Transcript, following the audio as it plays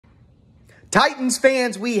Titans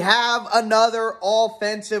fans, we have another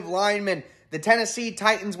offensive lineman. The Tennessee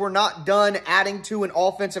Titans were not done adding to an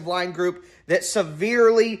offensive line group that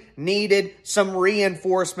severely needed some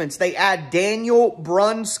reinforcements. They add Daniel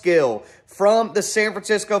Brunskill from the San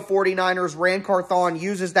Francisco 49ers. Ran Carthon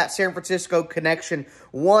uses that San Francisco connection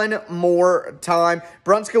one more time.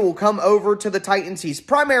 Brunskill will come over to the Titans. He's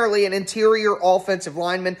primarily an interior offensive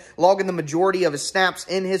lineman, logging the majority of his snaps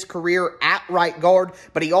in his career at right guard,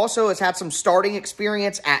 but he also has had some starting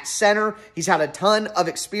experience at center. He's had a ton of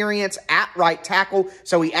experience at right tackle,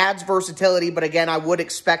 so he adds versatility, but again, I would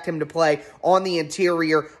expect him to play on the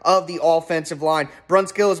interior of the offensive line.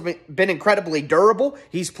 Brunskill has been incredibly durable.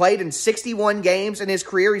 He's played in 61 games in his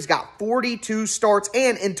career. He's got 42 starts,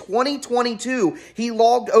 and in 2022, he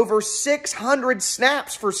logged over 600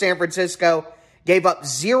 snaps for San Francisco, gave up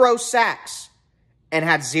 0 sacks, and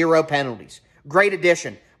had 0 penalties. Great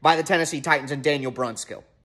addition by the Tennessee Titans and Daniel Brunskill.